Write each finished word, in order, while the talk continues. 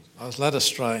I was led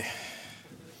astray.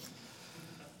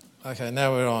 Okay,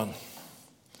 now we're on.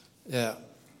 Yeah.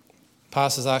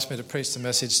 Pastor's asked me to preach the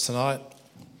message tonight,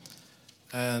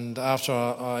 and after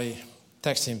I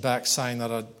texted him back saying that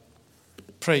I'd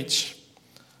preach,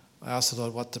 I asked the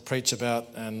Lord what to preach about,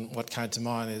 and what came to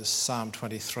mind is Psalm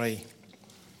 23.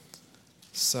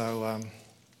 So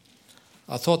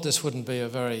I thought this wouldn't be a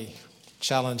very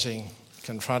challenging,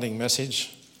 confronting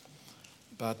message,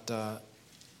 but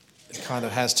it kind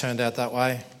of has turned out that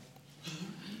way.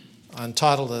 I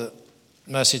entitled the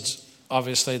message,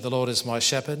 obviously, "The Lord is my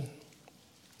shepherd."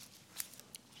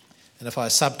 And if I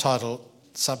subtitle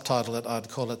it, I'd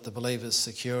call it "The Believer's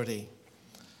Security."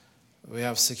 We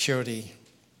have security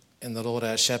in the Lord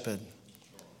our shepherd.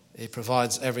 He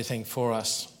provides everything for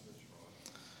us.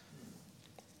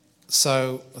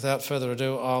 So without further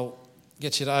ado, I'll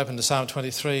get you to open to Psalm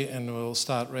 23 and we'll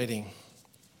start reading.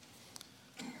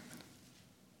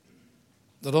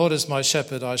 The Lord is my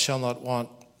shepherd, I shall not want.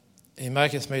 He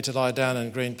maketh me to lie down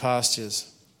in green pastures.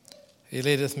 He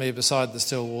leadeth me beside the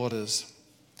still waters.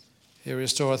 He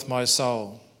restoreth my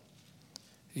soul.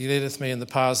 He leadeth me in the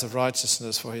paths of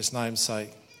righteousness for his name's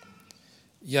sake.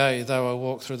 Yea, though I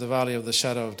walk through the valley of the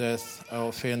shadow of death, I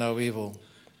will fear no evil,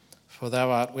 for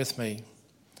thou art with me.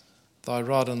 Thy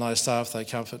rod and thy staff, they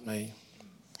comfort me.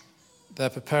 Thou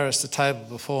preparest a table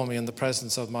before me in the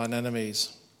presence of mine enemies.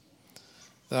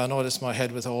 Thou anointest my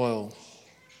head with oil.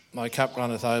 My cup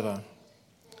runneth over.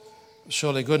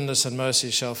 Surely goodness and mercy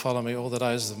shall follow me all the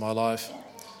days of my life,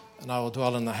 and I will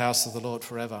dwell in the house of the Lord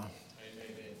forever.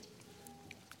 Amen.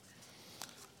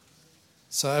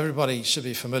 So everybody should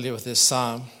be familiar with this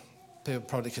psalm. People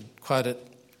probably could quote it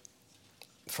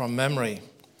from memory.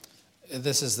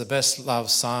 This is the best loved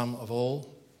psalm of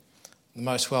all, the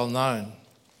most well known.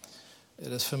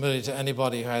 It is familiar to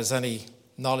anybody who has any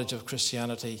knowledge of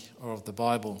Christianity or of the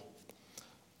Bible.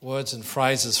 Words and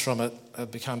phrases from it have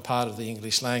become part of the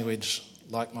English language,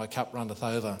 like "my cup runneth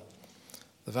over,"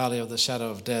 "the valley of the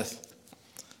shadow of death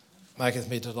maketh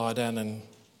me to lie down in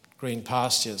green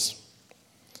pastures."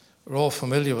 We're all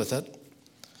familiar with it.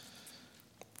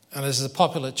 And this is a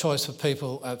popular choice for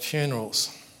people at funerals.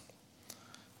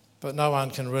 But no one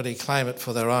can really claim it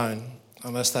for their own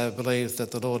unless they have believed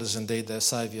that the Lord is indeed their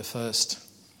Saviour first,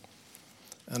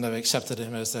 and they've accepted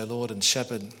him as their Lord and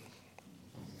Shepherd.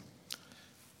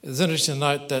 It's interesting to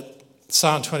note that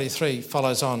Psalm 23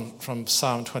 follows on from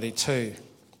Psalm 22.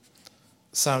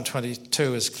 Psalm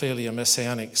 22 is clearly a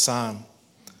messianic psalm,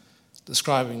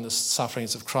 describing the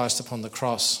sufferings of Christ upon the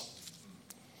cross.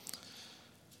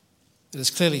 It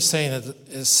is clearly seen,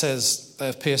 it says, "They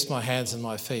have pierced my hands and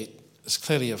my feet." It's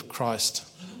clearly of Christ.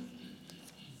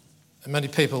 And many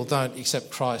people don't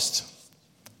accept Christ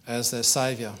as their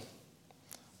Saviour,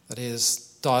 that he has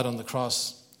died on the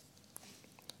cross,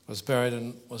 was buried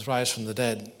and was raised from the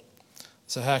dead.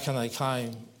 So how can they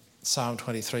claim Psalm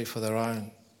 23 for their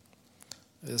own?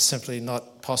 It is simply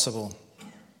not possible.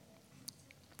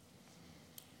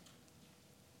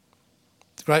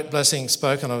 The great blessing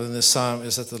spoken of in this psalm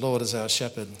is that the Lord is our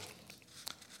shepherd.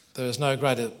 There is no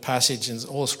greater passage in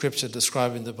all Scripture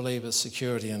describing the believer's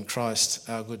security in Christ,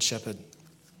 our good shepherd.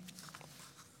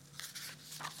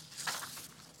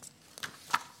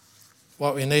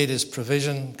 What we need is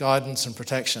provision, guidance and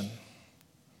protection.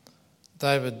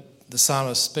 David, the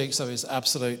psalmist, speaks of his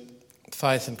absolute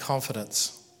faith and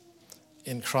confidence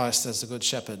in Christ as the good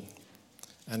shepherd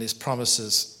and his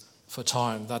promises for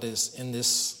time, that is, in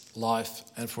this life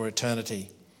and for eternity.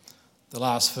 The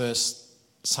last verse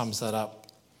sums that up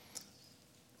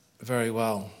very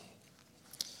well.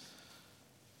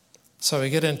 So we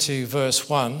get into verse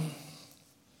 1.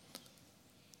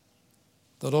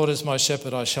 The Lord is my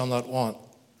shepherd, I shall not want.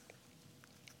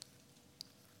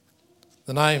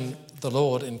 The name the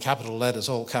Lord in capital letters,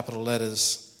 all capital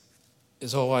letters,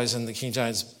 is always in the King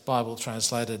James Bible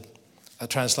translated, a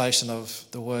translation of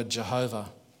the word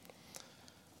Jehovah,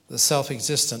 the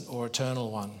self-existent or eternal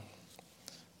one.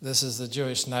 This is the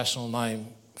Jewish national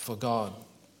name for God.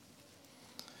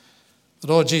 The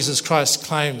Lord Jesus Christ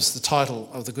claims the title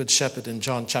of the Good Shepherd in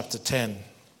John chapter 10.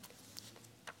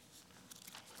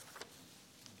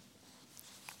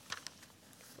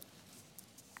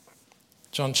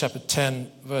 John chapter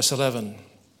 10, verse 11.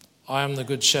 I am the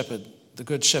good shepherd. The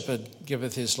good shepherd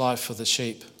giveth his life for the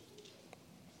sheep.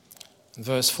 And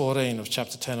verse 14 of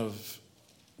chapter 10 of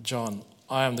John.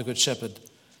 I am the good shepherd,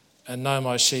 and know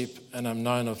my sheep, and am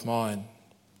known of mine.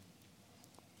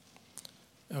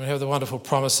 And we have the wonderful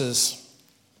promises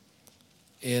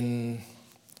in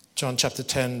John chapter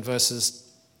 10, verses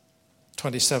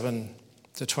 27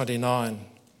 to 29.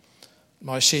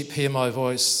 My sheep hear my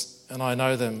voice, and I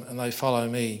know them, and they follow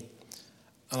me.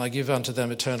 and I give unto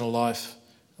them eternal life,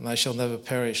 and they shall never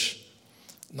perish,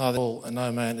 neither all, and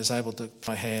no man is able to pluck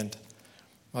my hand.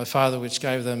 My Father which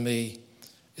gave them me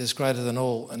is greater than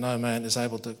all, and no man is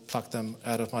able to pluck them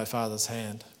out of my Father's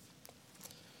hand.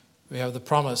 We have the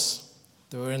promise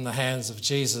that we're in the hands of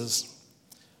Jesus,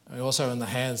 and we're also in the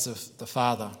hands of the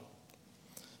Father.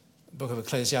 The book of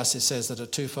Ecclesiastes says that a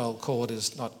twofold cord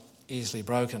is not easily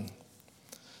broken.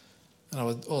 And I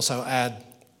would also add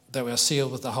that we are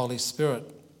sealed with the Holy Spirit.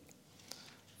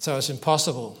 So it's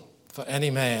impossible for any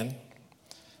man,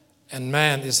 and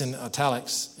man is in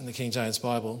italics in the King James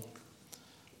Bible,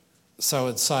 so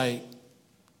it'd say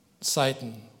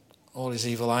Satan, all his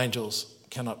evil angels,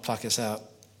 cannot pluck us out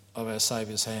of our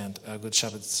Saviour's hand, our Good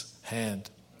Shepherd's hand.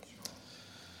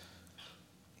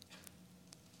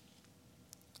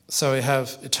 So we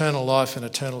have eternal life and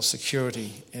eternal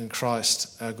security in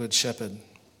Christ, our Good Shepherd.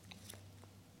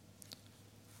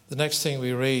 The next thing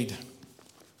we read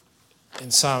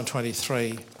in Psalm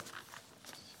 23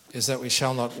 is that we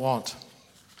shall not want.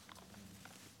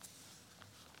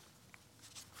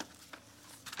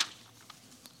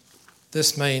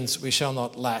 This means we shall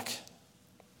not lack.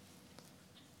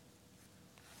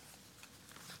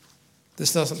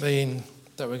 This doesn't mean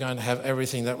that we're going to have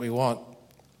everything that we want.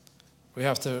 We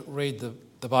have to read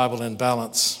the Bible in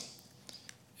balance.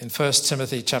 In 1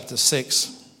 Timothy chapter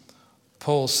 6,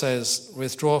 Paul says,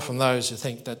 withdraw from those who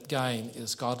think that gain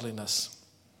is godliness.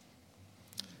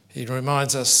 He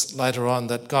reminds us later on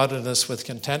that godliness with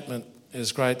contentment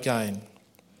is great gain.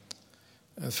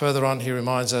 And further on he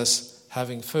reminds us,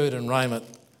 having food and raiment,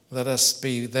 let us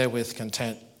be therewith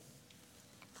content.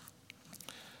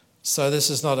 So this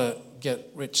is not a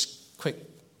get-rich-quick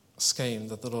scheme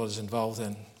that the Lord is involved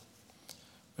in.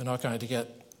 We're not going to get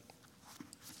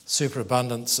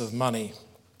superabundance of money.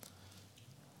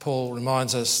 Paul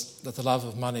reminds us that the love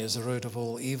of money is the root of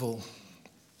all evil.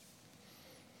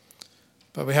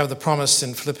 But we have the promise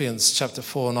in Philippians chapter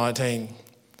 4:19,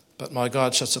 but my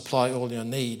God shall supply all your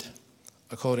need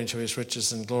according to his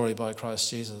riches and glory by Christ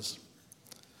Jesus.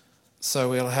 So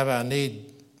we'll have our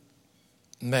need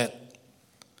met.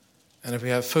 And if we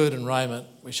have food and raiment,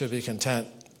 we should be content.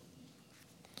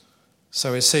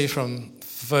 So we see from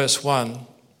verse 1,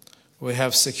 we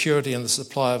have security in the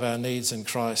supply of our needs in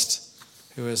Christ,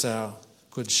 who is our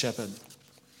good shepherd.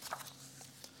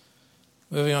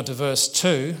 Moving on to verse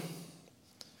 2,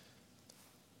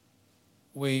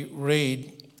 we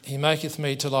read, he maketh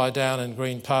me to lie down in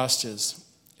green pastures.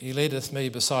 He leadeth me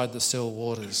beside the still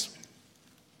waters.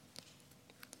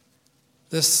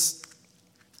 This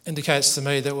indicates to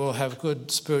me that we'll have good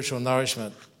spiritual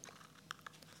nourishment.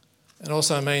 It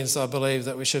also means, I believe,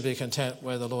 that we should be content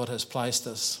where the Lord has placed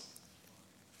us.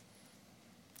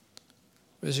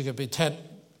 Because you could be content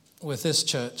with this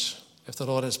church if the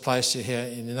Lord has placed you here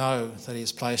and you know that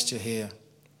he's placed you here.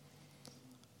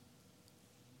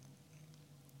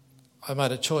 I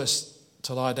made a choice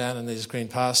to lie down in these green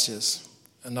pastures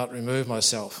and not remove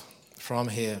myself from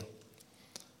here.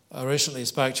 I recently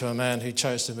spoke to a man who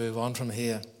chose to move on from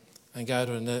here and go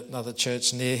to another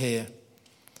church near here.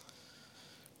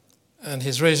 And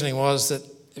his reasoning was that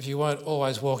if you weren't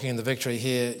always walking in the victory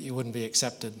here, you wouldn't be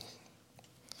accepted.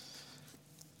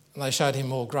 And they showed him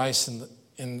more grace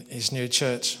in his new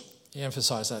church. He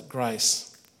emphasised that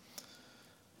grace.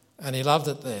 And he loved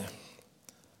it there.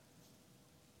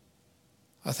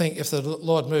 I think if the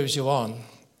Lord moves you on,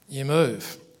 you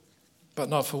move, but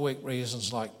not for weak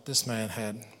reasons like this man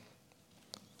had.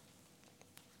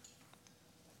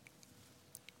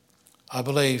 I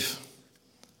believe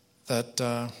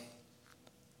that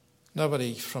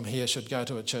nobody from here should go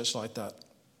to a church like that.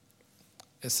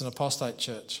 It's an apostate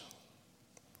church,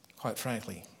 quite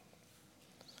frankly.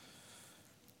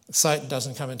 Satan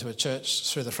doesn't come into a church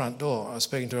through the front door. I was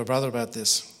speaking to a brother about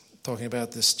this, talking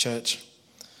about this church.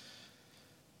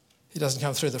 He doesn't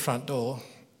come through the front door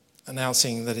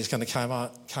announcing that he's going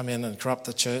to come in and corrupt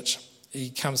the church. He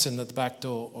comes in at the back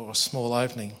door or a small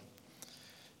opening.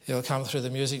 He'll come through the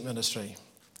music ministry,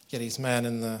 get his man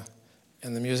in the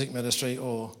music ministry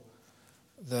or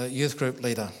the youth group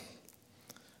leader,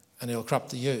 and he'll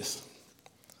corrupt the youth.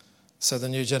 So the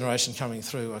new generation coming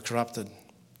through are corrupted.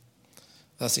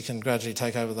 Thus he can gradually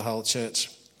take over the whole church.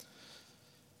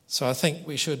 So I think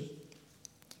we should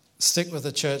stick with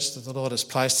the church that the Lord has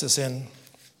placed us in,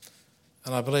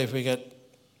 and I believe we get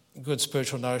good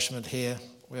spiritual nourishment here.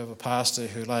 We have a pastor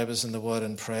who labours in the word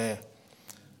and prayer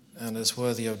and is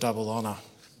worthy of double honour.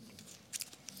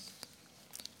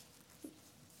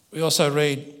 We also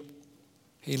read,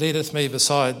 he leadeth me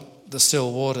beside the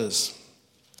still waters.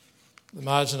 The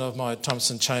margin of my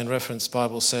Thompson Chain Reference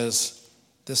Bible says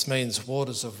this means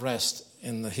waters of rest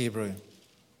in the Hebrew.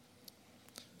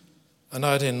 A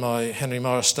note in my Henry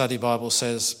Morris Study Bible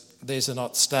says, "These are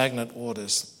not stagnant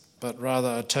waters, but rather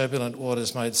are turbulent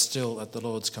waters made still at the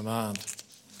Lord's command."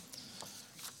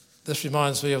 This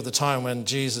reminds me of the time when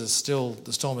Jesus stilled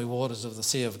the stormy waters of the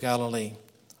Sea of Galilee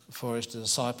for his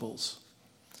disciples.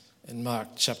 In Mark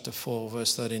chapter 4,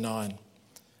 verse 39,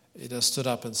 he just stood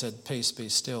up and said, "Peace, be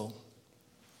still."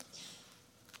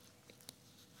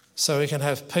 So we can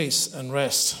have peace and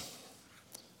rest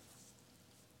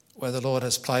where the Lord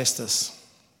has placed us,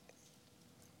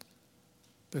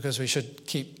 because we should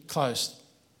keep close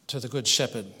to the Good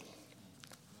Shepherd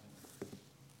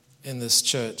in this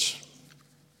church.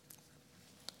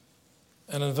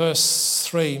 And in verse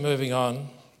 3, moving on,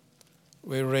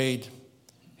 we read,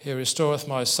 "He restoreth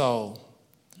my soul.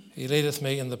 He leadeth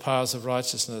me in the paths of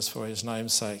righteousness for his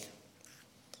name's sake."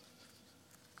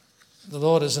 The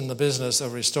Lord is in the business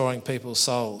of restoring people's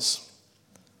souls,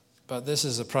 but this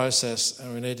is a process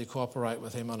and we need to cooperate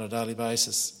with him on a daily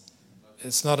basis.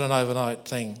 It's not an overnight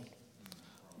thing.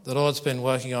 The Lord's been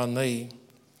working on me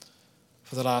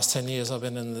for the last 10 years I've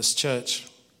been in this church.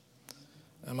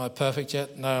 Am I perfect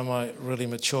yet? No. Am I really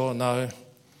mature? No.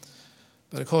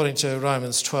 But according to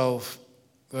Romans 12,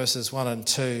 verses 1 and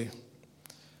 2,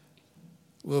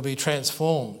 we'll be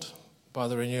transformed by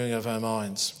the renewing of our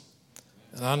minds.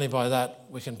 And only by that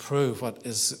we can prove what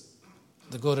is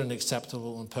the good and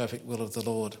acceptable and perfect will of the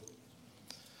Lord.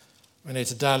 We need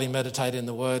to daily meditate in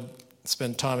the Word,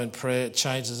 spend time in prayer. It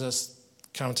changes us.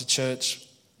 Come to church,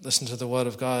 listen to the Word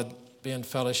of God, be in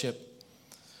fellowship,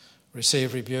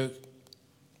 receive rebuke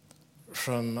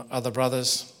from other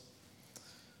brothers,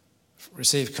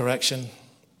 receive correction.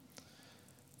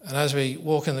 And as we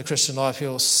walk in the Christian life,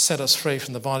 he'll set us free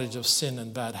from the bondage of sin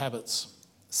and bad habits,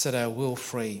 set our will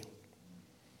free.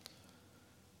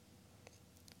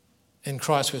 In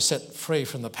Christ, we're set free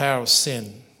from the power of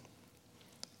sin.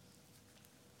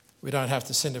 We don't have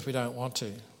to sin if we don't want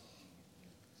to.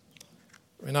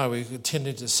 We know we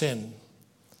continue to sin,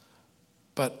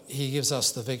 but he gives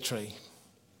us the victory.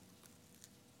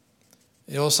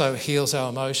 He also heals our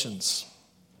emotions.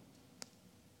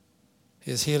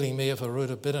 He is healing me of a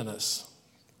root of bitterness.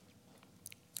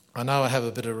 I know I have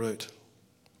a bitter root.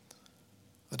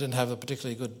 I didn't have a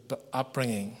particularly good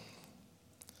upbringing.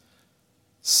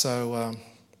 So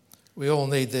we all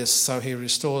need this. So he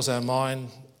restores our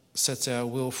mind, sets our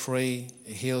will free,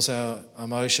 he heals our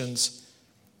emotions.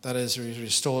 That is, he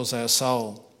restores our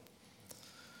soul.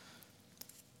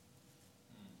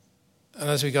 And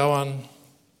as we go on,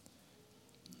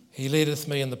 he leadeth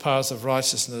me in the paths of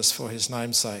righteousness for his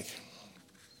name's sake.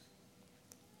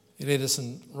 He leads us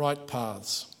in right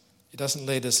paths. He doesn't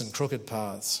lead us in crooked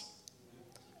paths.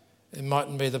 It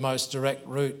mightn't be the most direct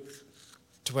route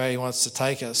to where he wants to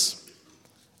take us.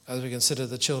 As we consider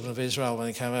the children of Israel when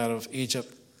they came out of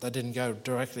Egypt, they didn't go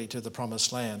directly to the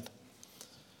promised land.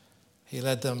 He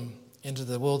led them into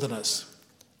the wilderness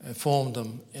and formed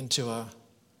them into a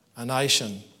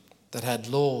nation that had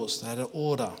laws, that had an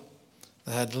order,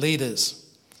 that had leaders.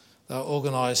 They were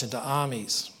organised into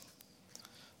armies.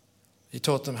 He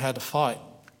taught them how to fight.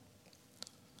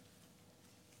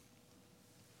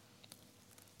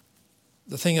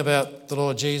 The thing about the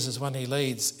Lord Jesus, when he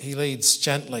leads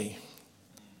gently.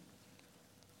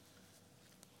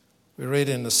 We read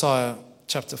in Isaiah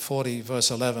chapter 40, verse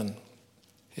 11,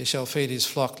 "He shall feed his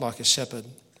flock like a shepherd.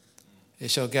 He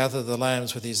shall gather the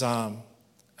lambs with his arm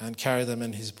and carry them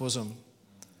in his bosom,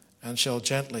 and shall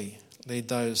gently lead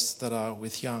those that are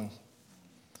with young."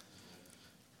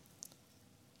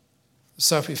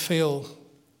 So if we feel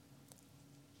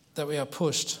that we are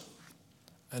pushed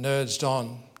and urged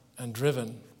on and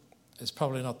driven, it's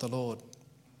probably not the Lord.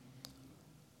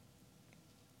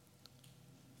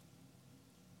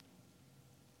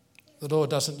 The Lord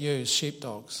doesn't use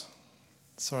sheepdogs.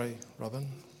 Sorry,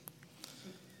 Robin.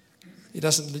 He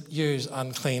doesn't use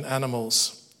unclean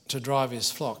animals to drive his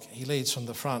flock. He leads from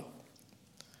the front.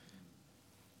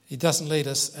 He doesn't lead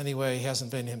us anywhere he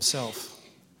hasn't been himself.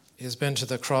 He has been to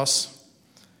the cross.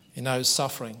 He knows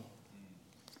suffering.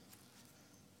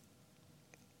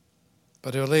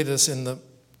 But he'll lead us in the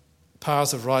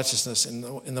paths of righteousness,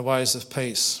 in the ways of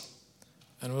peace.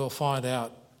 And we'll find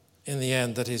out in the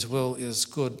end that his will is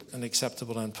good and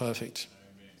acceptable and perfect.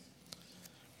 Amen.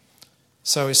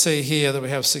 So we see here that we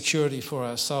have security for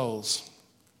our souls.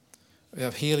 We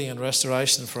have healing and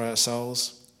restoration for our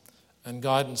souls and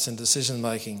guidance in decision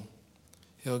making.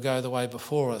 He'll go the way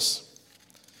before us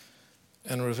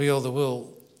and reveal the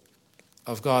will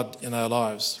of God in our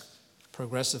lives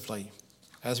progressively.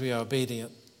 As we are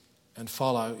obedient and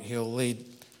follow, he'll lead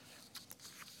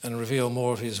and reveal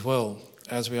more of his will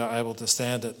as we are able to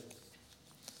stand it.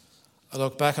 I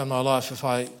look back on my life, if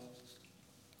I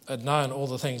had known all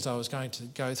the things I was going to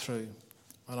go through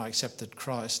when I accepted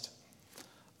Christ,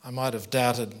 I might have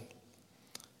doubted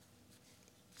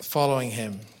following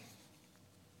him.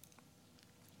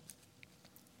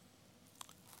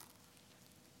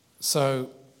 So,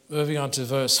 moving on to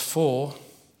verse 4,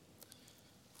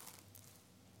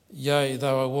 yea,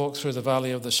 though I walk through the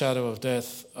valley of the shadow of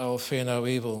death, I will fear no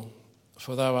evil,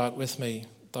 for thou art with me,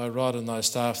 thy rod and thy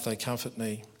staff, they comfort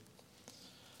me.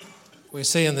 We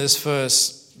see in this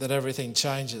verse that everything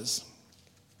changes.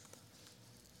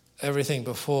 Everything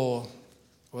before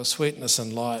was sweetness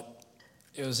and light.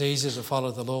 It was easy to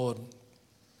follow the Lord.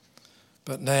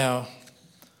 But now,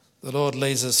 the Lord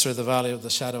leads us through the valley of the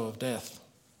shadow of death.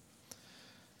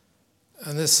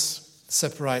 And this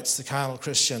separates the carnal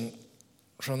Christian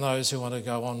from those who want to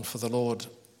go on for the Lord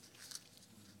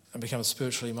and become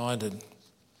spiritually minded.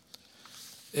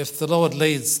 If the Lord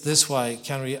leads this way,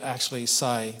 can we actually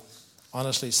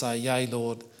honestly say, yea,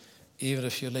 Lord, even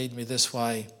if you lead me this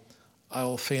way, I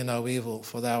will fear no evil,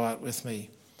 for thou art with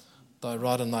me. Thy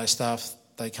rod and thy staff,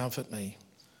 they comfort me.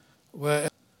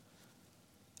 What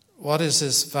is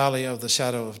this valley of the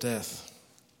shadow of death?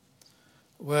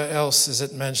 Where else is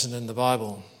it mentioned in the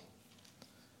Bible?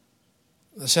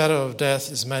 The shadow of death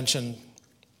is mentioned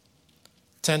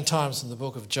 10 times in the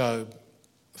book of Job,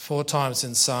 4 times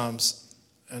in Psalms,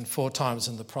 and 4 times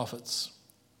in the prophets.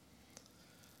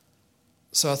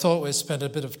 So I thought we'd spend a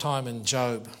bit of time in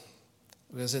Job,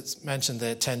 because it's mentioned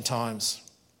there 10 times.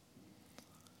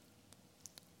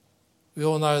 We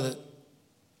all know that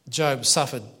Job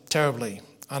suffered terribly,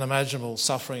 unimaginable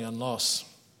suffering and loss.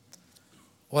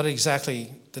 What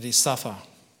exactly did he suffer?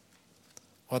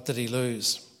 What did he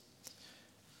lose?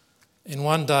 In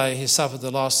one day, he suffered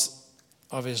the loss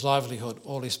of his livelihood,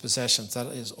 all his possessions, that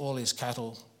is, all his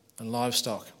cattle and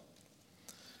livestock.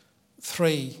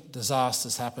 3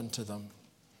 disasters happened to them.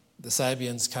 The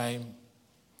Sabeans came,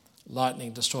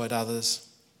 lightning destroyed others,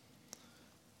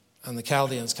 and the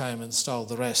Chaldeans came and stole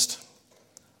the rest.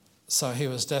 So he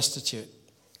was destitute.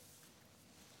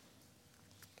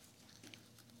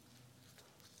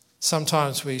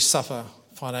 Sometimes we suffer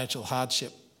financial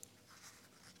hardship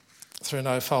through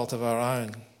no fault of our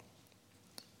own.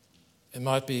 It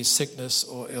might be sickness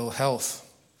or ill health,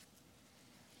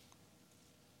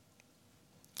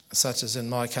 such as in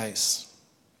my case.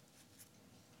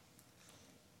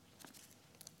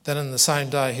 Then in the same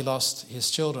day he lost his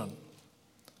children.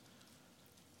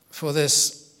 For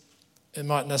this, it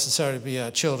might necessarily be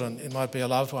our children, it might be a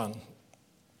loved one,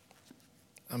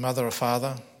 a mother or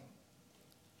father,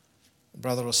 a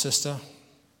brother or sister,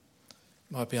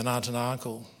 it might be an aunt and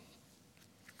uncle.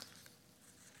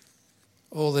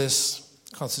 All this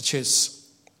constitutes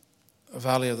a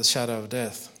valley of the shadow of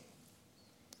death.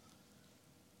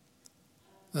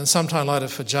 Then sometime later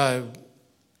for Job,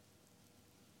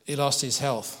 he lost his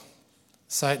health.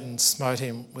 Satan smote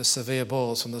him with severe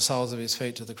balls from the soles of his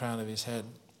feet to the crown of his head.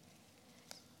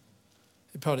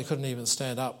 He probably couldn't even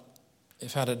stand up. He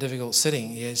found it difficult sitting.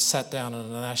 He sat down on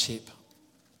an ash heap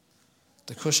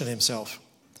to cushion himself,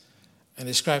 and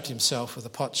he scraped himself with a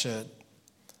potsherd.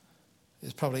 He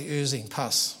was probably oozing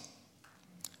pus.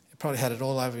 He probably had it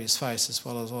all over his face as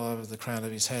well as all over the crown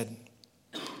of his head.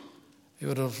 He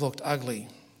would have looked ugly.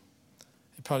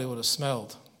 He probably would have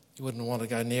smelled. You wouldn't want to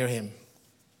go near him.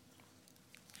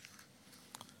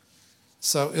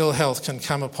 So ill health can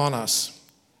come upon us,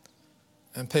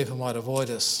 and people might avoid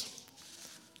us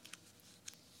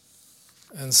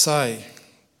and say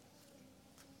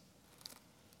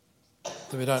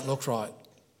that we don't look right,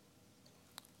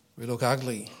 we look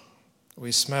ugly,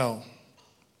 we smell.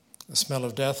 The smell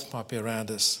of death might be around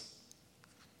us.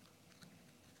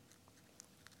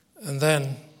 And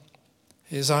then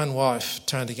his own wife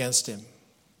turned against him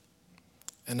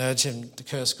and urged him to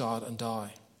curse God and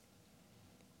die.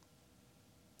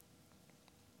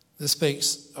 This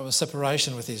speaks of a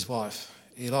separation with his wife.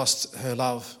 He lost her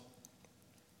love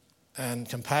and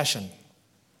compassion.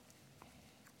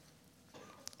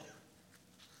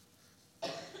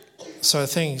 So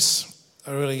things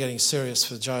are really getting serious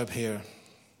for Job here.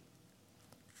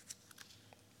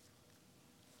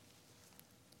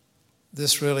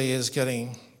 This really is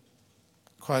getting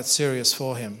quite serious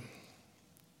for him.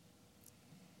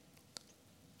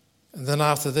 And then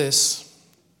after this,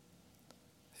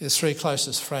 his 3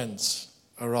 closest friends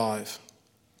arrive.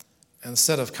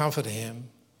 Instead of comforting him,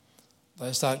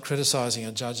 they start criticising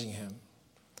and judging him.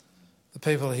 The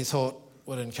people he thought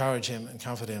would encourage him and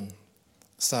comfort him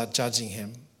start judging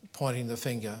him, pointing the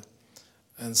finger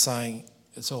and saying,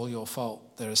 it's all your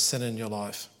fault, there is sin in your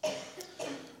life.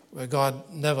 Where God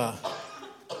never,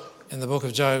 in the book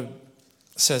of Job,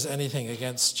 says anything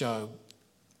against Job,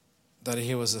 that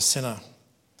he was a sinner,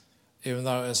 even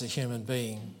though as a human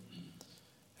being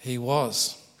he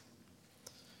was.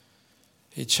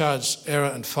 He charged error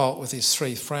and fault with his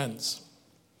three friends.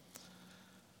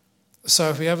 So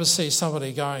if we ever see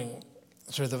somebody going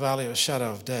through the valley of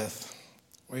shadow of death,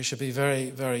 we should be very,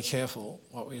 very careful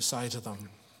what we say to them.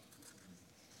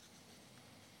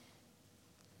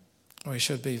 We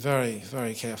should be very,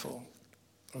 very careful,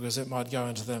 because it might go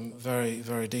into them very,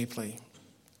 very deeply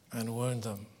and wound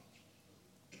them.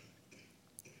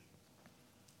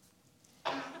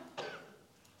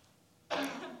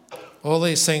 All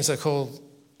these things are called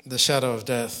the shadow of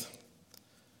death.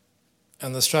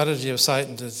 And the strategy of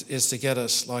Satan is to get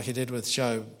us, like he did with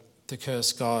Job, to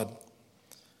curse God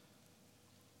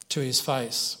to his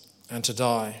face and to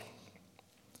die.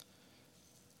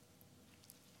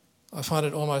 I find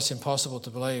it almost impossible to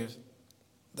believe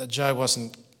that Job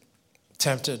wasn't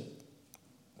tempted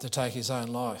to take his own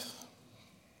life.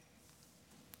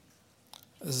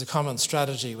 This is a common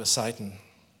strategy with Satan.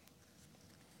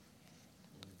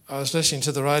 I was listening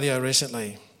to the radio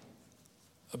recently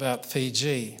about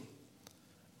Fiji,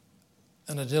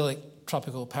 an idyllic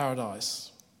tropical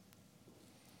paradise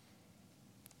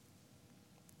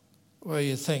where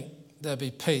you'd think there'd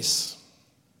be peace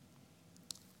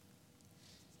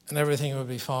and everything would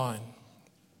be fine.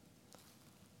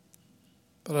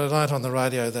 But I learnt on the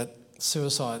radio that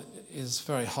suicide is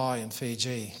very high in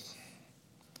Fiji,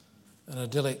 an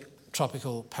idyllic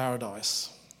tropical paradise.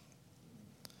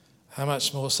 How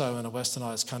much more so in a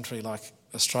westernised country like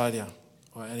Australia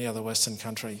or any other Western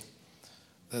country,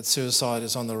 that suicide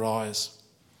is on the rise,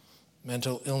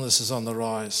 mental illness is on the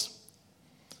rise.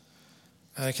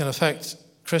 And it can affect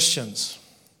Christians.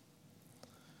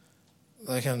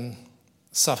 They can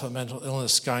suffer mental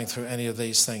illness going through any of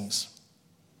these things.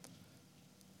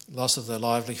 Loss of their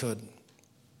livelihood,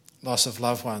 loss of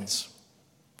loved ones,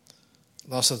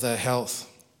 loss of their health,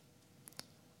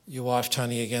 your wife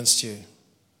turning against you,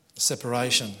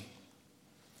 separation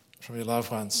from your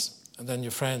loved ones, and then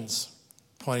your friends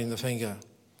pointing the finger.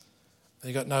 And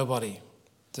you've got nobody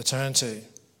to turn to.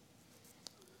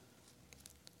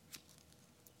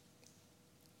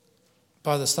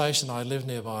 By the station I live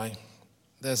nearby,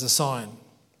 there's a sign.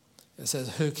 It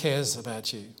says, "Who cares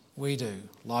about you? We do.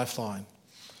 Lifeline."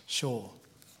 Sure.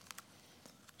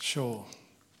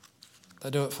 They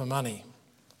do it for money.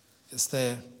 It's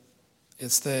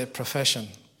their profession.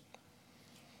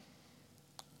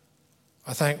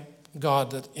 I thank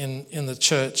God that in the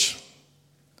church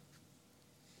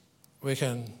we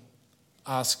can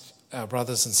ask our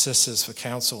brothers and sisters for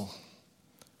counsel.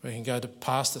 We can go to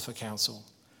pastor for counsel.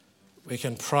 We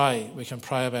can pray. We can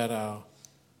pray about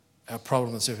our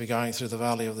problems if we're going through the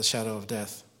valley of the shadow of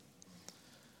death.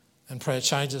 And prayer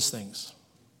changes things.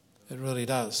 It really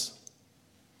does.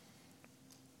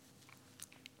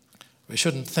 We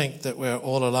shouldn't think that we're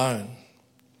all alone,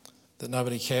 that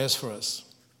nobody cares for us.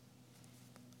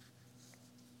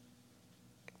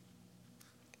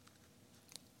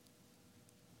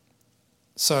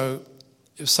 So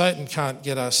if Satan can't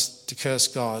get us to curse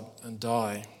God and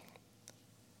die,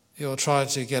 he'll try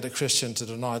to get a Christian to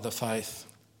deny the faith,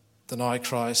 deny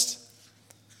Christ.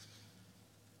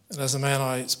 And as a man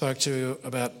I spoke to you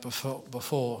about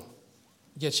before,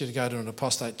 get you to go to an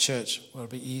apostate church where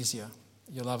it'll be easier.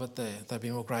 You'll love it there. They'll be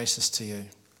more gracious to you.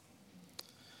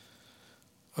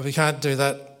 If he can't do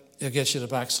that, he'll get you to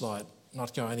backslide,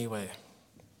 not go anywhere.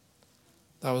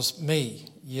 That was me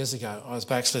years ago. I was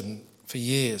backslidden for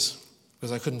years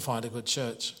because I couldn't find a good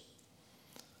church.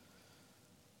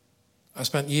 I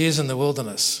spent years in the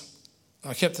wilderness.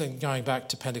 I kept going back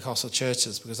to Pentecostal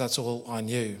churches because that's all I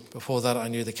knew. Before that, I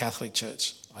knew the Catholic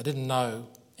Church. I didn't know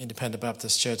independent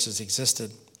Baptist churches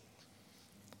existed.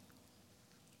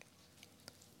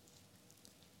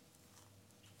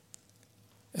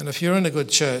 And if you're in a good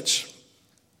church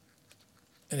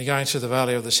and you're going through the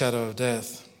valley of the shadow of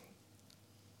death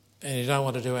and you don't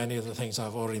want to do any of the things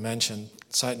I've already mentioned,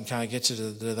 Satan can't get you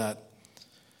to do that.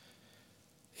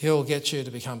 He'll get you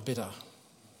to become bitter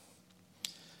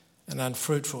and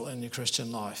unfruitful in your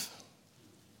Christian life.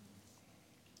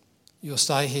 You'll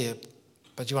stay here,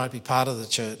 but you won't be part of the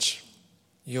church.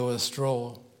 You'll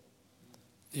withdraw.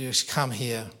 You'll come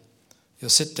here. You'll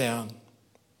sit down.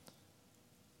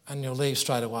 And you'll leave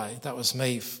straight away. That was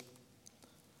me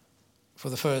for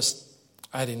the first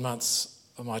 18 months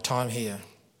of my time here.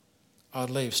 I'd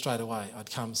leave straight away.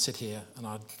 I'd come, sit here, and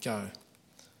I'd go.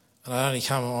 And I'd only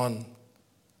come on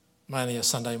mainly a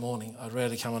Sunday morning. I'd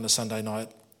rarely come on a Sunday night,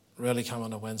 rarely come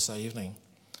on a Wednesday evening.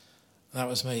 And that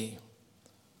was me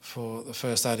for the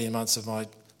first 18 months of my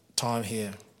time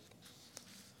here.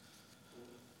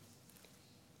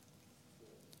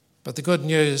 But the good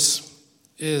news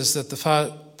is that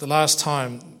the last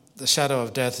time the shadow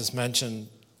of death is mentioned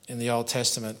in the Old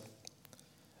Testament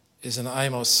is in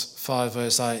Amos 5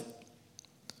 verse 8.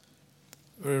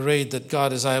 We read that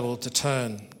God is able to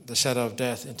turn the shadow of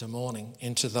death into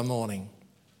the morning.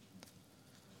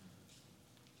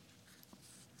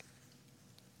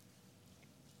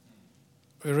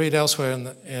 We read elsewhere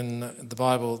in the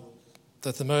Bible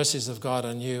that the mercies of God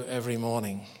are new every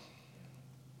morning.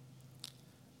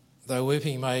 Though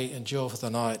weeping may endure for the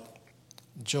night,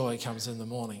 joy comes in the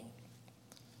morning.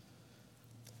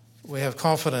 We have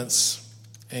confidence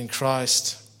in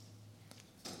Christ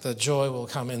that joy will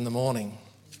come in the morning.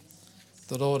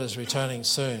 The Lord is returning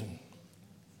soon.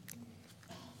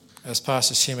 As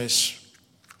Pastor Shimish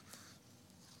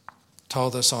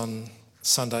told us on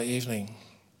Sunday evening,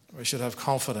 we should have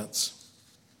confidence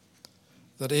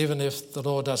that even if the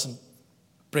Lord doesn't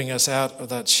bring us out of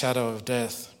that shadow of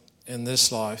death in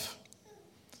this life,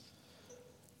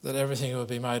 that everything will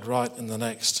be made right in the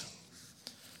next.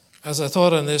 As I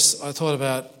thought on this, I thought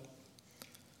about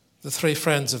the three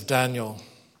friends of Daniel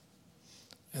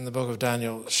in the book of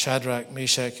Daniel, Shadrach,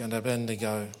 Meshach and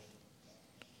Abednego,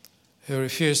 who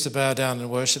refused to bow down and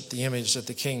worship the image that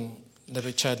the king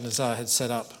Nebuchadnezzar had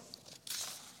set up.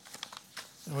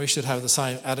 And we should have the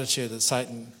same attitude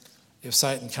that if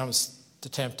Satan comes to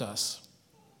tempt us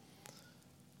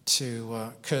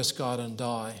to curse God and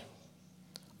die,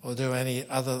 or do any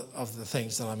other of the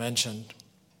things that I mentioned,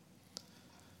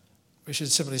 we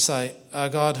should simply say, our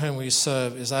God whom we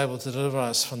serve is able to deliver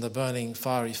us from the burning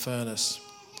fiery furnace,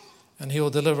 and he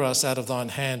will deliver us out of thine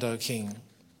hand, O King.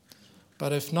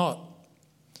 But if not,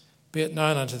 be it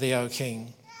known unto thee, O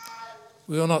King,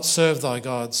 we will not serve thy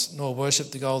gods, nor worship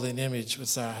the golden image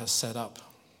which thou hast set up.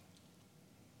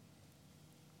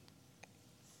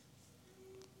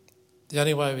 The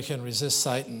only way we can resist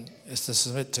Satan is to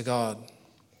submit to God.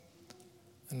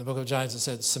 In the book of James it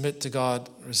said, submit to God,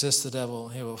 resist the devil,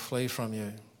 he will flee from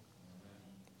you.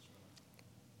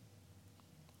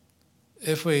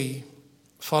 If we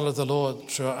follow the Lord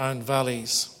through our own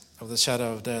valleys of the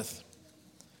shadow of death,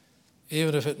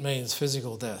 even if it means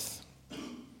physical death,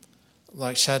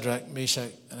 like Shadrach,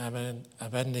 Meshach and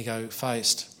Abednego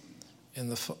faced in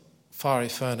the fiery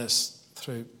furnace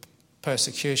through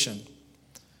persecution,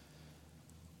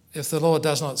 if the Lord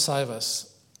does not save us,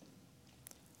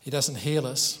 he doesn't heal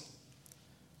us,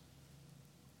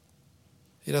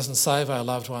 he doesn't save our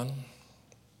loved one,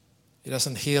 he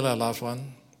doesn't heal our loved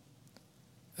one,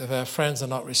 if our friends are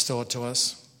not restored to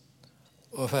us,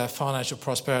 or if our financial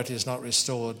prosperity is not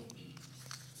restored,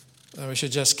 then we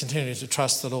should just continue to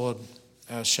trust the Lord,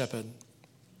 our shepherd.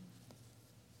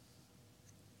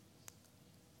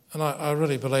 And I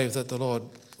really believe that the Lord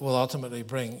will ultimately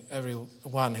bring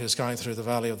everyone who's going through the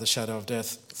valley of the shadow of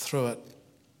death through it.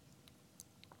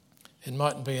 It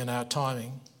mightn't be in our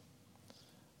timing,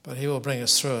 but he will bring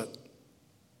us through it.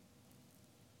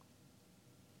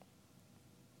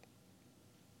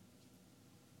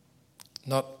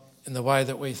 Not in the way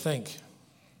that we think.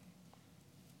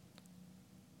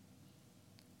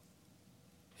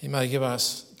 He may give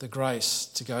us the grace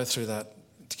to go through that,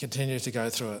 to continue to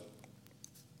go through it.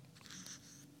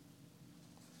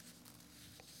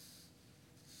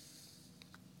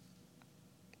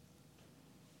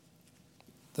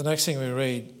 The next thing we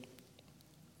read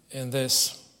in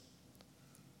this,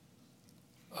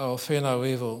 I will fear no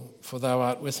evil, for thou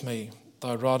art with me,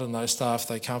 thy rod and thy staff,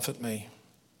 they comfort me.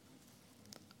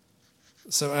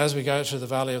 So as we go through the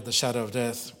valley of the shadow of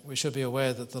death, we should be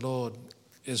aware that the Lord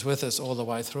is with us all the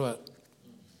way through it.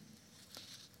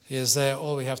 He is there.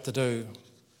 All we have to do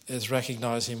is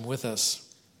recognise him with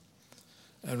us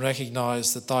and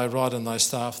recognise that thy rod and thy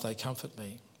staff, they comfort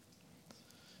me.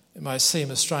 It may seem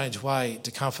a strange way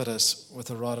to comfort us with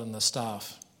a rod and a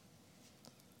staff.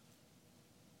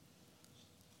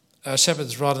 Our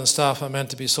shepherd's rod and staff are meant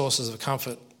to be sources of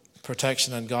comfort,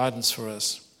 protection and guidance for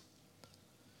us.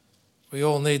 We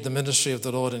all need the ministry of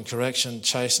the Lord in correction,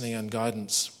 chastening and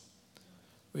guidance.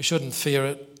 We shouldn't fear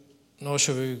it, nor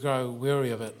should we grow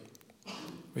weary of it.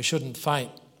 We shouldn't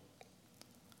faint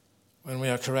when we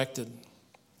are corrected.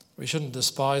 We shouldn't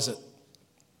despise it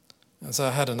and say,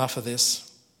 I had enough of this.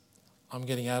 I'm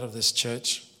getting out of this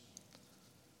church.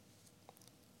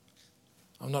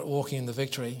 I'm not walking in the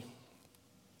victory.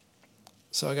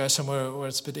 So I go somewhere where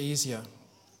it's a bit easier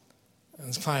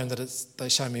and claim that they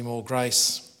show me more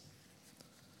grace.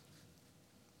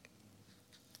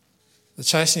 The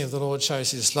chastening of the Lord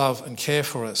shows his love and care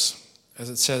for us, as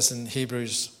it says in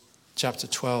Hebrews chapter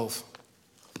 12.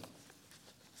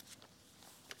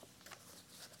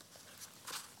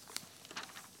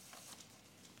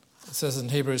 It says in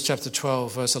Hebrews chapter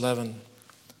 12, verse 11,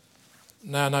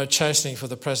 "Now no chastening for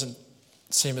the present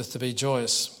seemeth to be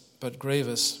joyous, but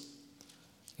grievous.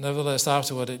 Nevertheless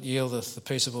afterward it yieldeth the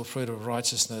peaceable fruit of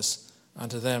righteousness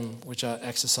unto them which are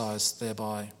exercised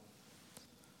thereby."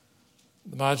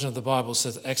 The margin of the Bible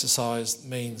says exercised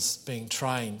means being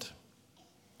trained.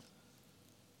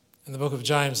 In the book of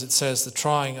James it says, "The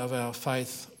trying of our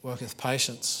faith worketh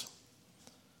patience."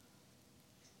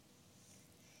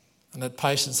 And let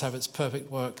patience have its perfect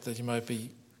work, that you may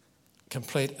be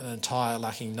complete and entire,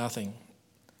 lacking nothing.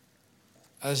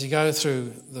 As you go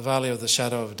through the valley of the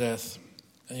shadow of death,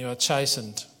 and you are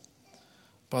chastened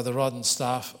by the rod and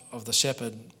staff of the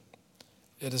shepherd,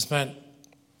 it is meant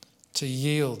to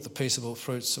yield the peaceable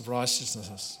fruits of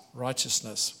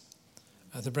righteousness,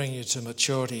 and to bring you to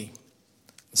maturity,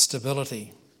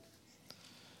 stability,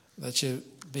 that you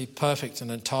be perfect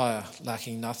and entire,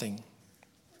 lacking nothing.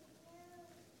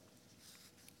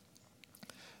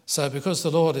 So because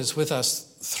the Lord is with us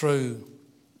through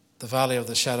the valley of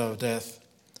the shadow of death,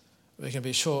 we can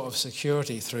be sure of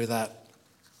security through that.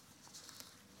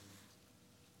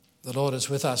 The Lord is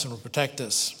with us and will protect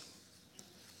us.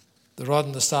 The rod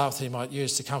and the staff that he might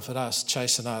use to comfort us,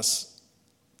 chasten us,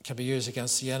 can be used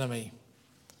against the enemy.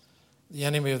 The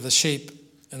enemy of the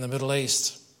sheep in the Middle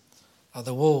East are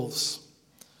the wolves,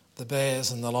 the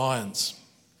bears and the lions.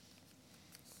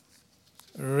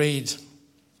 We read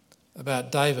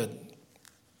about David.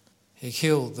 He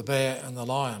killed the bear and the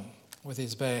lion with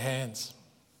his bare hands.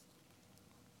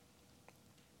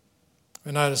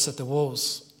 We notice that the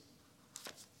wolves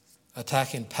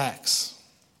attack in packs.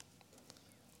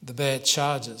 The bear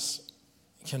charges,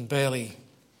 can barely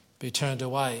be turned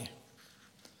away.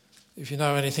 If you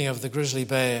know anything of the grizzly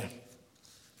bear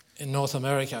in North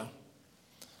America,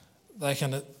 they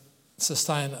can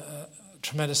sustain a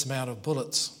tremendous amount of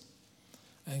bullets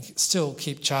and still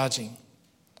keep charging.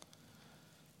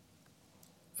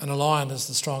 And a lion is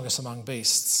the strongest among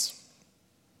beasts,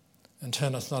 and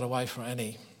turneth not away from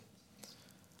any.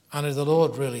 Only the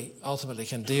Lord really ultimately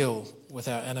can deal with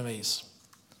our enemies.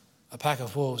 A pack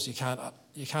of wolves, you can't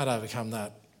overcome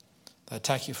that. They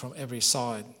attack you from every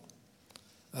side.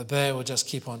 A bear will just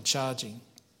keep on charging,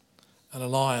 and a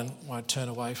lion won't turn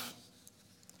away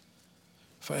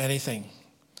for anything.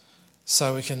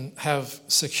 So we can have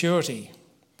security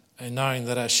in knowing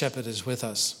that our shepherd is with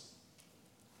us.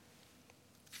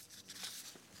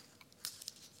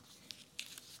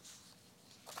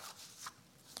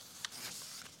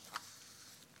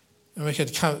 And we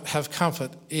could have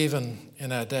comfort even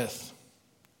in our death.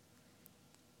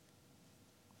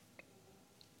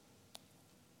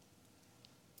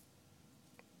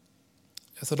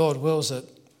 If the Lord wills it,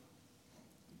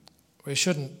 we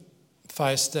shouldn't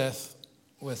face death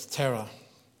with terror,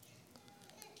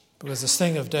 because the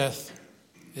sting of death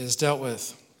is dealt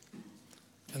with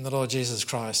in the Lord Jesus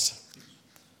Christ.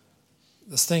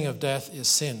 The sting of death is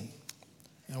sin,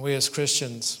 and we as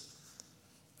Christians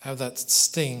have that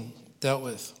sting dealt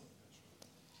with.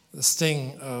 The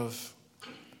sting of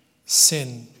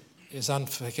sin is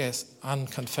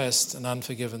unconfessed and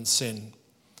unforgiven sin.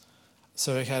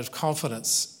 So we can have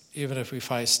confidence even if we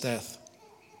face death.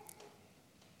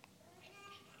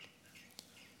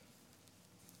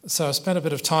 So I spent a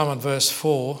bit of time on verse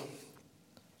 4,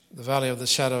 the valley of the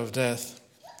shadow of death.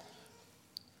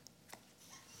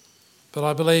 But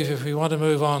I believe if we want to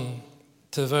move on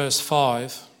to verse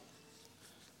 5,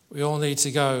 we all need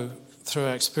to go through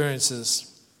our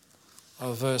experiences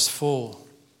of verse 4,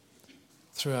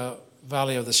 through our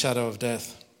valley of the shadow of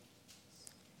death.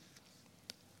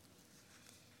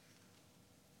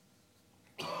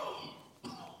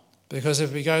 Because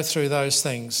if we go through those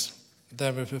things,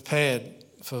 then we're prepared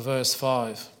for verse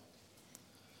 5,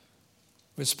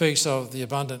 which speaks of the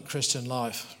abundant Christian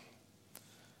life.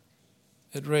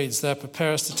 It reads, "Thou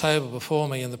preparest a table before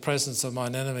me in the presence of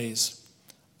mine enemies.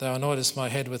 Thou anointest my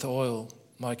head with oil,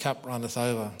 my cup runneth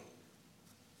over."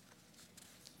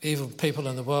 Evil people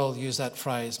in the world use that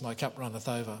phrase, "my cup runneth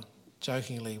over,"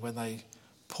 jokingly when they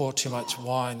pour too much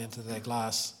wine into their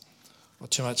glass or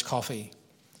too much coffee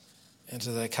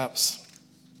into their cups.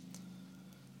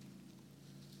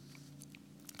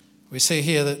 We see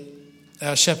here that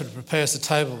our shepherd prepares the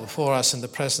table before us in the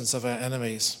presence of our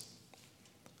enemies.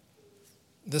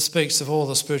 This speaks of all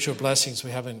the spiritual blessings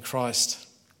we have in Christ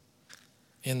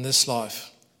in this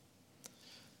life,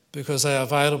 because they are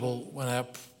available when our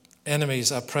enemies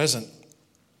are present.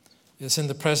 It's in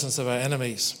the presence of our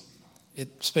enemies.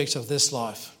 It speaks of this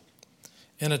life.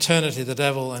 In eternity, the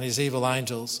devil and his evil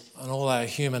angels and all our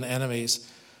human enemies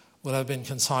will have been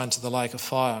consigned to the lake of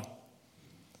fire.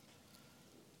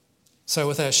 So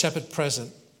with our shepherd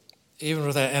present, even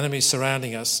with our enemies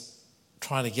surrounding us,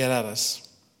 trying to get at us,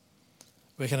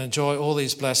 we can enjoy all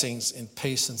these blessings in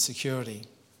peace and security.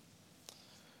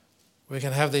 We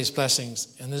can have these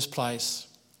blessings in this place,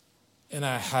 in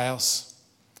our house,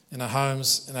 in our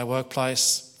homes, in our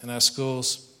workplace, in our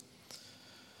schools.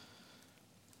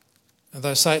 And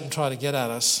though Satan tried to get at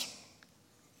us,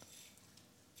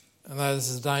 and though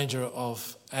there's a danger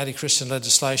of anti-Christian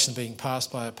legislation being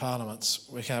passed by our parliaments,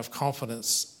 we can have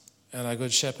confidence in our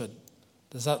Good Shepherd.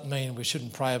 Does that mean we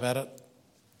shouldn't pray about it?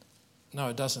 No,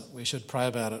 it doesn't. We should pray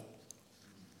about it.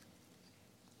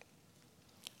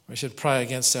 We should pray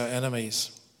against our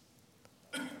enemies.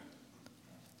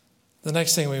 The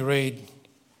next thing we read,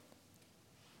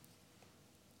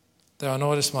 "Thou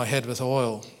anointest my head with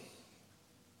oil."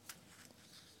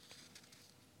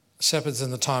 Shepherds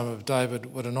in the time of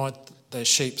David would anoint their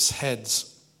sheep's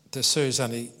heads to soothe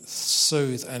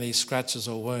any scratches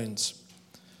or wounds.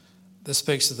 This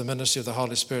speaks of the ministry of the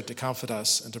Holy Spirit to comfort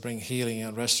us and to bring healing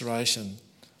and restoration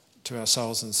to our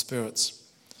souls and spirits.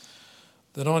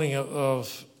 The anointing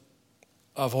of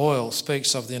oil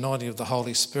speaks of the anointing of the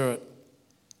Holy Spirit.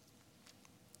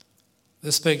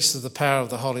 This speaks of the power of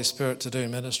the Holy Spirit to do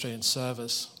ministry and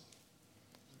service.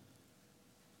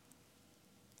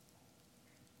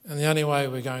 And the only way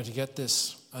we're going to get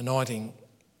this anointing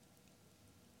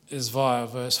is via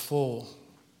verse 4,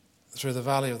 through the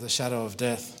valley of the shadow of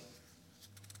death.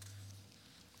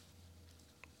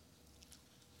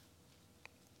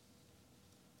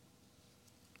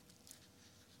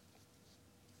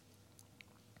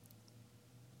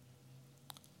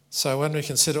 So when we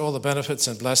consider all the benefits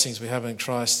and blessings we have in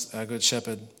Christ, our Good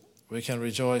Shepherd, we can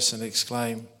rejoice and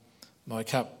exclaim, "My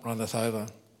cup runneth over."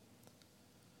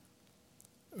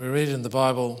 We read in the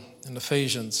Bible, in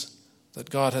Ephesians, that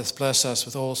God hath blessed us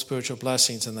with all spiritual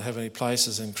blessings in the heavenly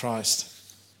places in Christ.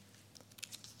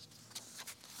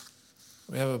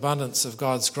 We have abundance of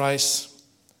God's grace,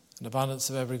 an abundance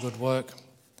of every good work,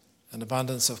 an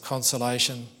abundance of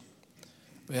consolation.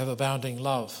 We have abounding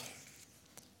love.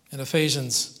 In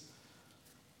Ephesians,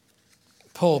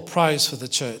 Paul prays for the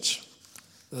church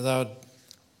that they would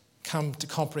come to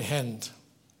comprehend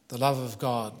the love of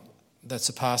God that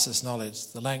surpasses knowledge,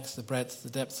 the length, the breadth, the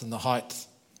depth and the height.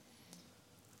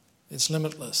 It's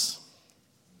limitless.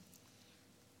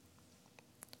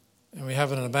 And we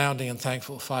have an abounding and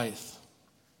thankful faith.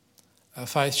 Our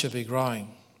faith should be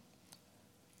growing.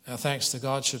 Our thanks to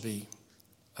God should be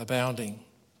abounding,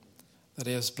 that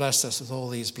He has blessed us with all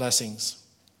these blessings.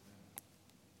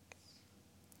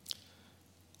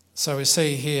 So we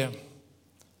see here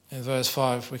in verse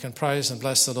 5, we can praise and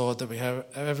bless the Lord that we have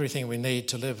everything we need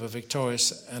to live a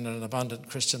victorious and an abundant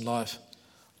Christian life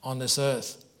on this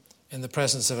earth in the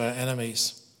presence of our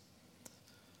enemies.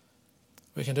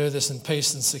 We can do this in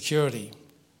peace and security.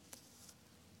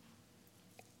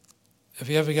 If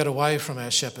you ever get away from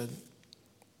our shepherd,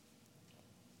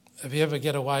 if you ever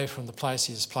get away from the place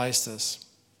He has placed us,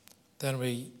 then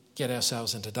we get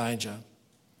ourselves into danger.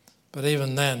 But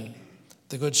even then,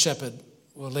 the Good Shepherd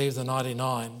will leave the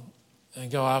 99 and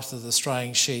go after the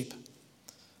straying sheep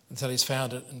until He's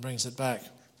found it and brings it back.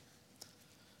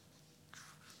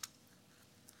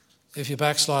 If you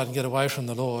backslide and get away from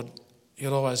the Lord,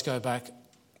 He'll always go back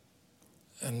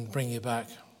and bring you back.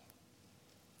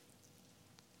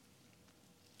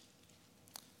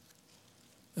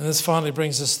 And this finally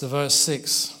brings us to verse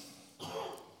 6.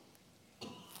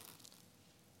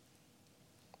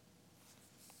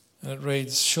 And it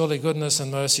reads, "Surely goodness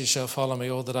and mercy shall follow me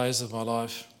all the days of my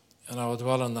life, and I will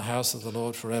dwell in the house of the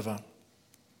Lord forever."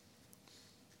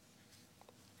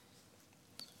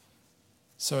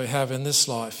 So we have in this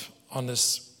life, on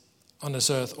this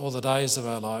earth, all the days of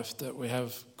our life, that we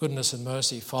have goodness and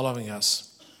mercy following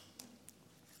us.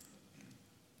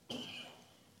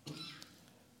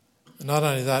 And not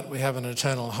only that, we have an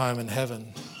eternal home in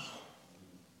heaven.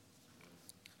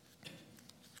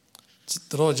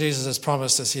 The Lord Jesus has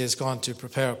promised us He has gone to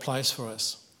prepare a place for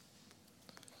us.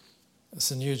 It's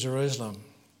the New Jerusalem.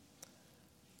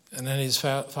 And in His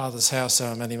Father's house there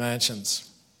are many mansions.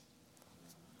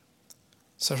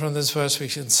 So from this verse we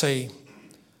can see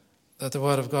that the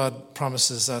Word of God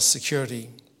promises us security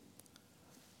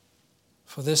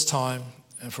for this time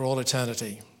and for all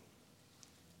eternity.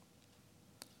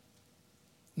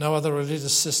 No other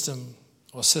religious system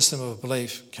or system of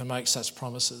belief can make such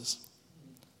promises.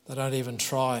 They don't even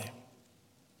try.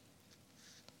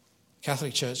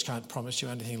 Catholic Church can't promise you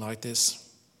anything like this.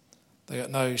 They got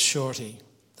no surety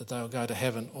that they'll go to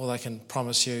heaven, or they can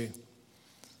promise you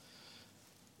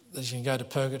that you can go to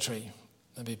purgatory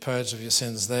and be purged of your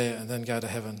sins there and then go to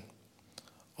heaven.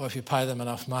 Or if you pay them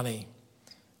enough money,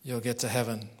 you'll get to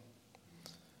heaven.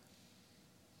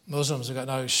 Muslims have got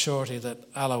no surety that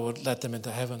Allah would let them into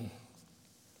heaven.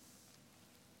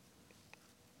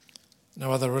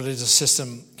 No other religious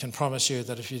system can promise you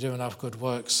that if you do enough good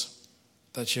works,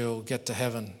 that you'll get to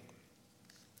heaven,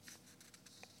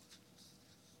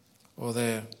 or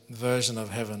their version of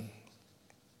heaven.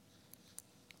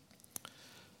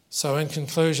 So in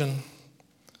conclusion,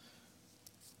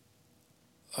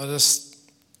 I just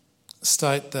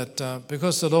state that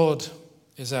because the Lord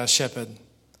is our shepherd,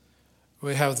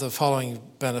 we have the following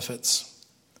benefits.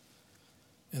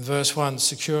 In verse 1,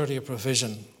 security of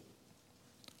provision,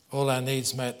 all our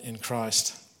needs met in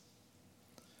Christ.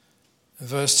 In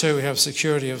verse 2, we have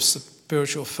security of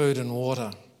spiritual food and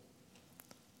water,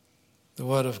 the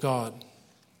Word of God.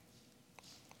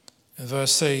 In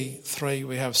verse 3,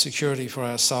 we have security for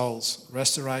our souls,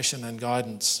 restoration and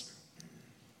guidance.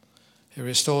 He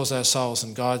restores our souls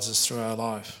and guides us through our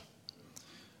life.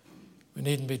 We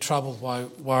needn't be troubled by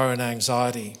worry and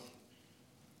anxiety.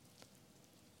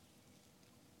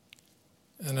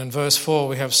 And in verse 4,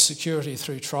 we have security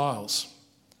through trials,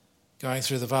 going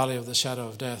through the valley of the shadow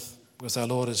of death, because our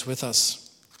Lord is with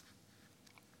us.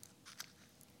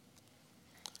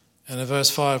 And in verse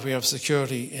 5, we have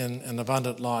security in an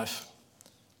abundant life.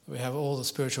 We have all the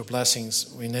spiritual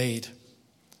blessings we need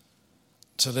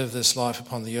to live this life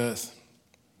upon the earth.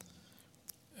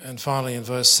 And finally, in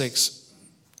verse 6,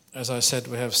 as I said,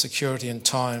 we have security in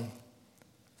time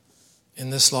in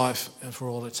this life and for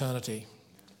all eternity.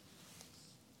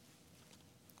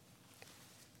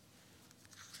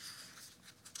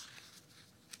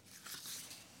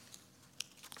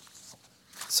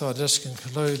 So I just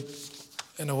conclude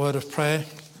in a word of prayer.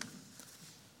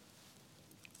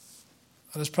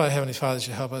 I just pray, Heavenly Father, that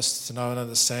you help us to know and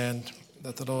understand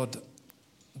that the Lord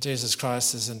Jesus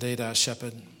Christ is indeed our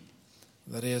shepherd,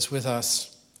 that he is with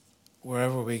us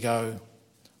wherever we go,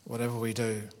 whatever we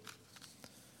do.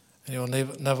 And he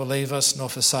will never leave us nor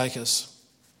forsake us.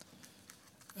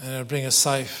 And he will bring us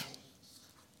safe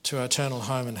to our eternal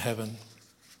home in heaven.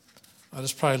 I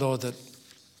just pray, Lord, that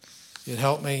you'd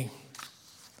help me,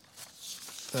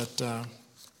 that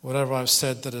whatever I've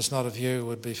said that is not of you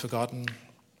would be forgotten,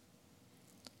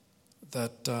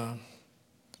 that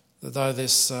though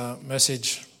this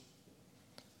message,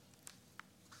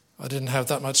 I didn't have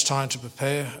that much time to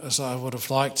prepare as I would have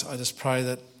liked, I just pray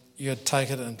that you'd take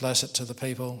it and bless it to the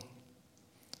people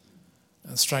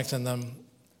and strengthen them,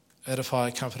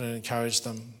 edify, comfort and encourage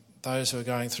them. Those who are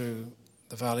going through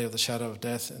the valley of the shadow of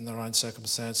death in their own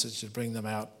circumstances, you'd bring them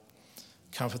out,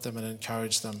 comfort them and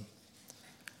encourage them.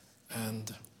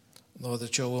 And Lord,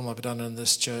 that your will might be done in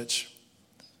this church.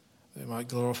 We might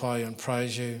glorify you and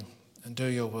praise you and do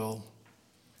your will.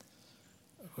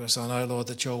 Because I know, Lord,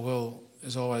 that your will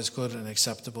is always good and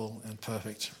acceptable and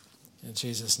perfect. In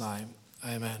Jesus' name,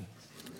 amen.